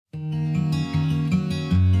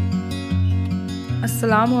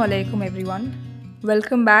Assalamu alaikum everyone.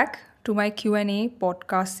 Welcome back to my Q&A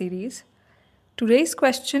podcast series. Today's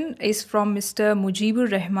question is from Mr.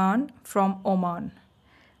 Mujibur Rahman from Oman.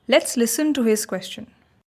 Let's listen to his question.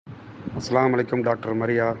 Assalamu alaikum, Dr.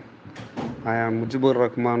 Maria. I am Mujibur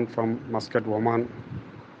Rahman from Muscat, Oman.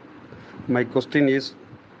 My question is,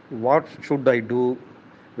 what should I do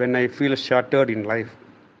when I feel shattered in life?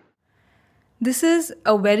 This is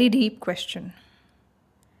a very deep question.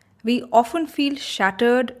 We often feel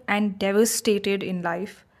shattered and devastated in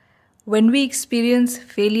life when we experience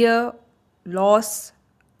failure, loss,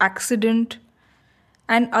 accident,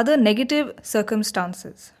 and other negative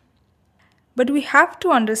circumstances. But we have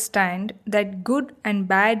to understand that good and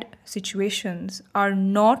bad situations are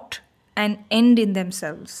not an end in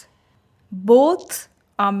themselves. Both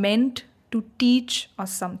are meant to teach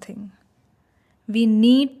us something. We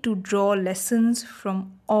need to draw lessons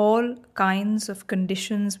from all kinds of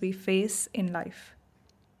conditions we face in life.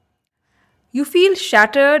 You feel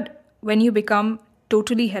shattered when you become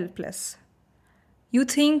totally helpless. You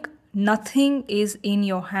think nothing is in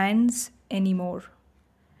your hands anymore.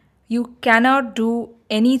 You cannot do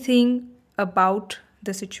anything about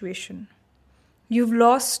the situation. You've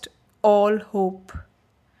lost all hope.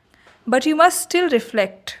 But you must still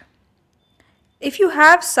reflect. If you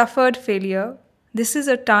have suffered failure, this is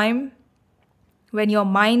a time when your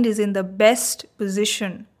mind is in the best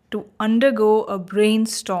position to undergo a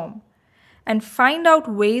brainstorm and find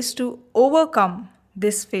out ways to overcome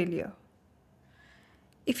this failure.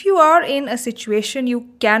 If you are in a situation you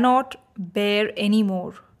cannot bear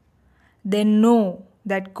anymore, then know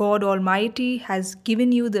that God Almighty has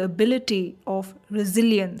given you the ability of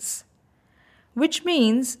resilience, which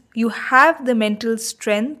means you have the mental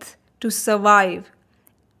strength to survive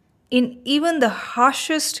in even the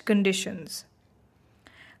harshest conditions.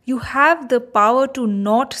 You have the power to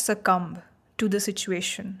not succumb to the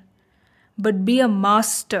situation, but be a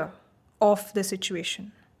master of the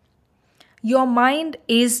situation. Your mind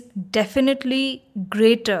is definitely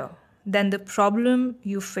greater than the problem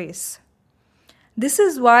you face. This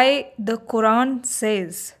is why the Quran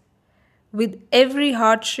says, with every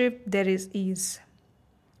hardship there is ease.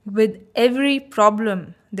 With every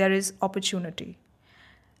problem there is opportunity.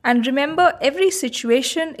 And remember, every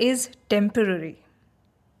situation is temporary.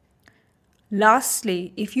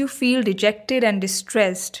 Lastly, if you feel dejected and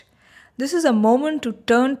distressed, this is a moment to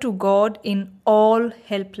turn to God in all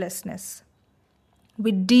helplessness,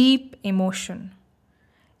 with deep emotion.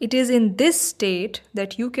 It is in this state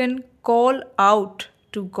that you can call out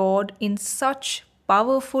to God in such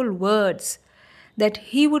powerful words that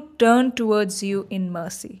He would turn towards you in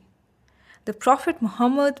mercy. The Prophet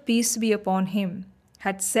Muhammad, peace be upon him,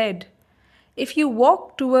 had said, if you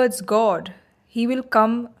walk towards God, He will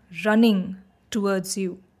come running towards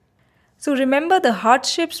you. So remember, the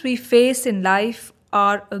hardships we face in life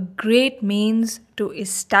are a great means to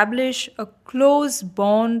establish a close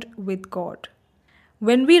bond with God.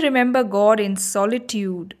 When we remember God in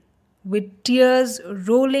solitude, with tears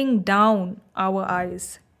rolling down our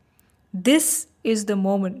eyes, this is the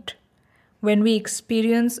moment when we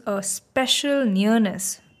experience a special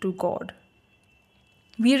nearness to God.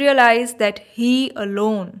 We realize that He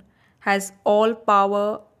alone has all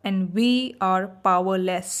power and we are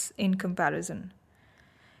powerless in comparison.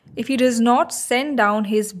 If He does not send down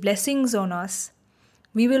His blessings on us,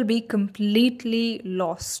 we will be completely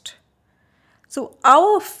lost. So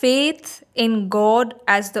our faith in God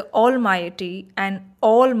as the Almighty and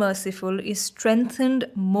All-Merciful is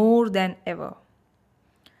strengthened more than ever.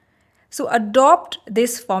 So adopt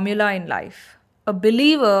this formula in life. A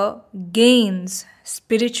believer gains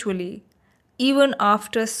spiritually even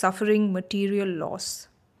after suffering material loss.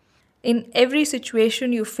 In every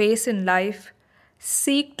situation you face in life,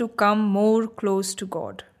 seek to come more close to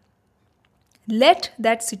God. Let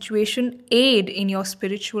that situation aid in your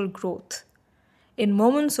spiritual growth. In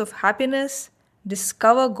moments of happiness,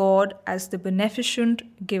 discover God as the beneficent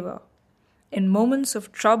giver. In moments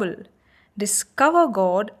of trouble, discover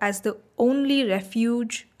God as the only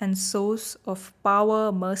refuge and source of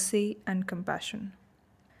power, mercy, and compassion.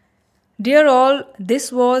 Dear all,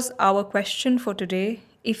 this was our question for today.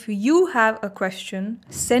 If you have a question,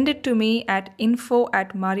 send it to me at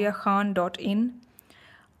info@mariakhan.in.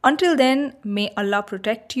 Until then, may Allah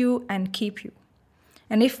protect you and keep you.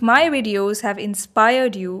 And if my videos have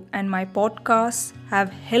inspired you and my podcasts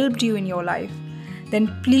have helped you in your life,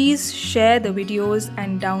 then please share the videos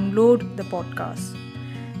and download the podcast.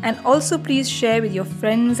 And also please share with your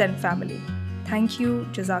friends and family. Thank you.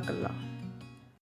 Jazakallah.